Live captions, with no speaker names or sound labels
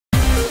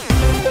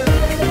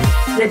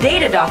The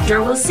Data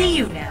Doctor will see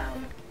you now.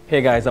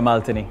 Hey guys, I'm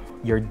Altony,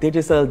 your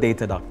Digicel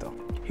Data Doctor,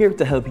 here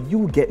to help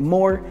you get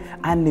more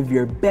and live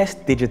your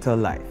best digital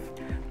life.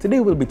 Today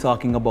we'll be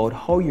talking about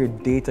how your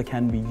data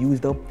can be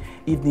used up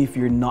even if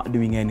you're not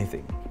doing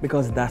anything,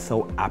 because that's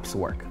how apps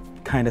work.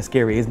 Kinda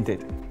scary, isn't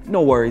it?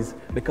 No worries,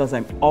 because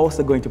I'm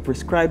also going to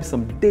prescribe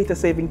some data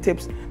saving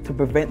tips to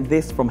prevent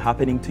this from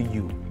happening to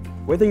you.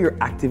 Whether you're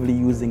actively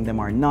using them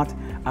or not,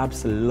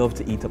 apps love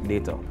to eat up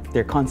data.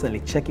 They're constantly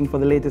checking for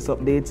the latest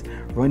updates,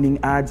 running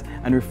ads,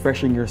 and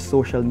refreshing your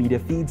social media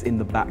feeds in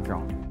the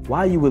background.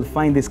 While you will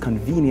find this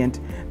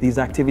convenient, these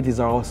activities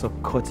are also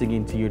cutting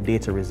into your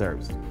data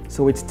reserves.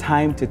 So it's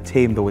time to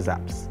tame those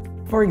apps.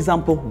 For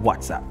example,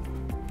 WhatsApp.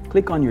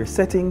 Click on your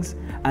settings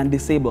and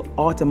disable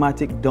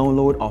automatic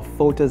download of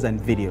photos and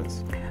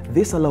videos.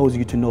 This allows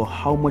you to know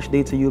how much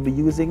data you'll be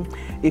using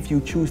if you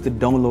choose to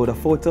download a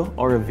photo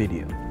or a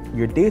video.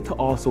 Your data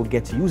also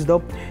gets used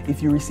up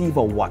if you receive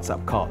a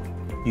WhatsApp call.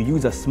 You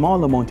use a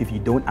small amount if you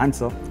don't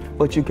answer,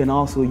 but you can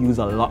also use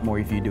a lot more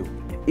if you do.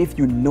 If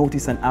you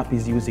notice an app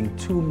is using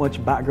too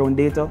much background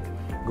data,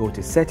 go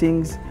to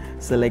Settings,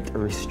 select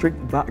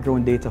Restrict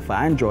Background Data for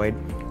Android,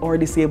 or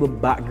disable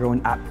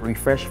Background App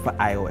Refresh for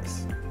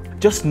iOS.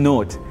 Just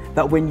note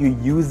that when you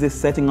use this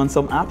setting on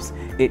some apps,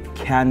 it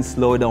can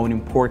slow down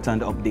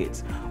important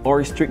updates or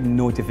restrict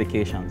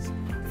notifications.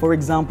 For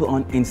example,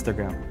 on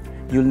Instagram,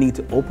 you'll need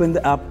to open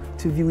the app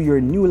to view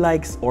your new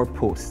likes or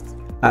posts.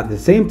 At the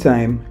same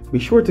time, be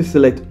sure to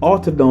select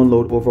Auto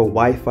Download over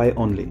Wi-Fi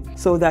only,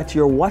 so that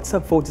your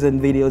WhatsApp photos and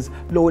videos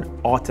load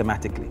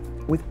automatically.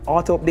 With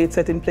auto update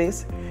set in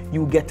place,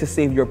 you get to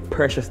save your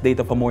precious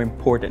data for more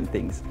important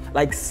things,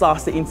 like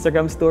saucy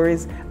Instagram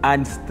stories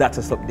and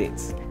status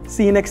updates.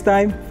 See you next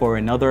time for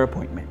another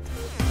appointment.